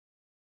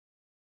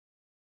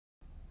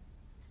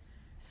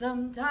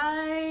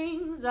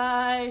Sometimes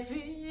I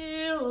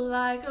feel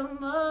like a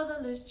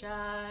motherless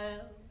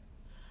child,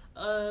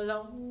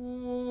 alone,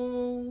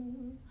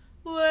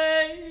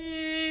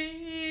 ways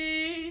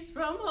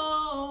from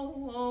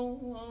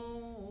home.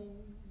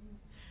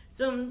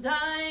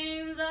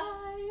 Sometimes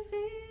I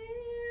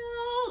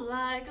feel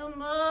like a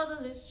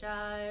motherless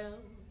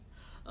child,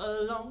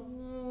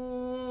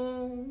 alone,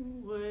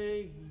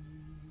 ways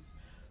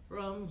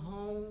from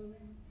home.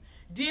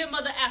 Dear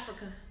Mother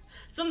Africa,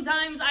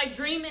 sometimes I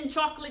dream in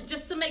chocolate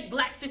just to make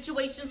black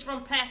situations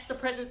from past to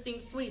present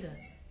seem sweeter.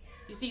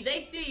 You see,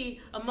 they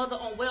see a mother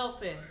on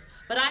welfare,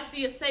 but I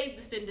see a saved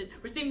descendant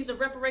receiving the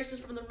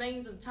reparations from the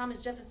remains of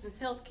Thomas Jefferson's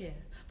health care.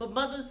 But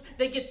mothers,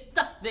 they get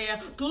stuck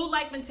there,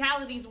 glue-like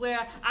mentalities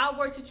where our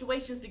word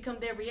situations become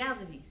their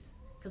realities.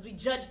 Because we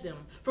judge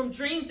them from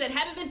dreams that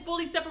haven't been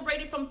fully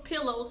separated from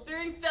pillows,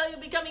 fearing failure,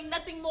 becoming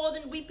nothing more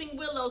than weeping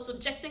willows,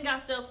 subjecting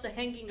ourselves to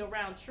hanging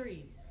around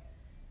trees.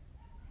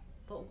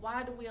 But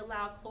why do we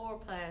allow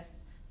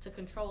chloroplasts to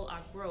control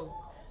our growth?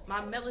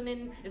 My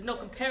melanin is no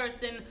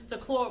comparison to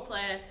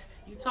chloroplasts.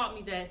 You taught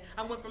me that.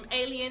 I went from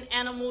alien,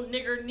 animal,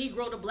 nigger,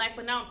 negro to black,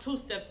 but now I'm 2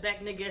 steps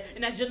back, nigga.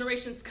 And as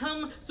generations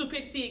come,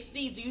 stupidity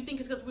exceeds. Do you think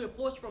it's because we were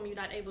forced from you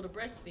not able to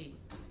breastfeed?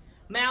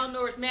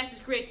 Malnourished masses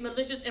creates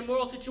malicious,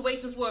 immoral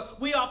situations where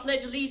we all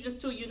pledge allegiance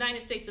to a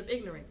United States of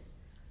ignorance,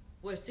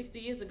 where 60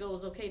 years ago it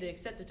was okay to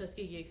accept the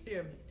Tuskegee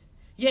experiment.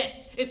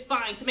 Yes, it's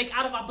fine to make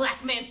out of our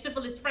black man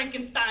syphilis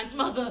Frankenstein's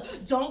mother.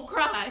 Don't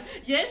cry.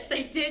 Yes,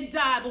 they did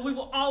die, but we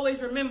will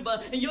always remember.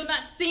 And you're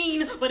not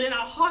seen, but in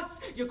our hearts,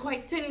 you're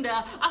quite tender.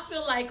 I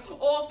feel like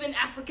orphan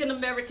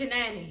African-American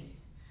Annie.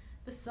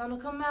 The sun will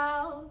come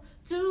out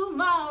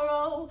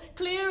tomorrow,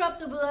 clear up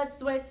the blood,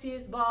 sweat,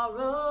 tears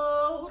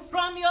borrowed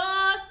from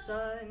your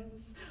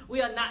sons.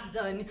 We are not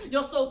done.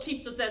 Your soul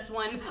keeps us as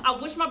one. I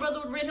wish my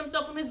brother would rid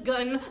himself from his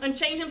gun,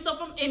 unchain himself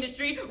from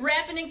industry.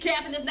 Rapping and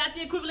capping is not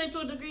the equivalent to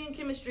a degree in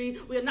chemistry.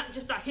 We are not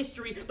just our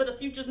history, but the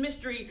future's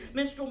mystery.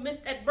 Menstrual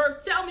mist at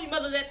birth. Tell me,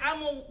 mother, that I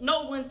won't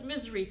no one's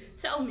misery.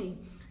 Tell me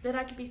that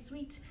I can be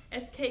sweet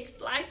as cake,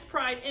 sliced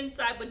pride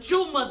inside, but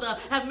you, mother,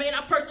 have made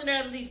our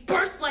personalities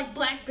burst like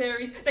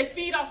blackberries. They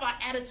feed off our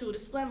attitude.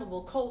 It's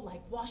flammable, cold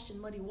like washed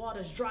in muddy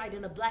waters, dried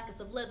in the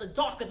blackest of leather,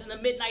 darker than the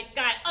midnight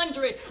sky.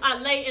 Under it, I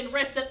lay and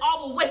rest, that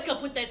all will wake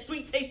up with that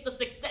sweet taste of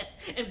success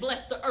and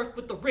bless the earth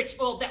with the rich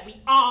oil that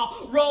we are.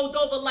 Rolled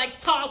over like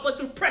tar, but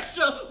through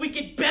pressure, we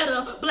get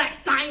better.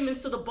 Black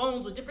diamonds to the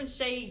bones with different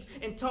shades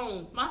and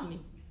tones.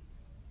 Mommy,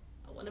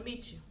 I want to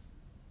meet you,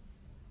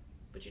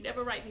 but you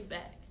never write me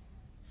back.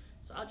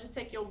 So I'll just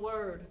take your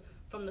word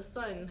from the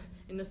sun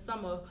in the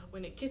summer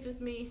when it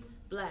kisses me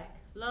black.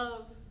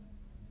 Love,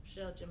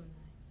 Richelle, Gemini.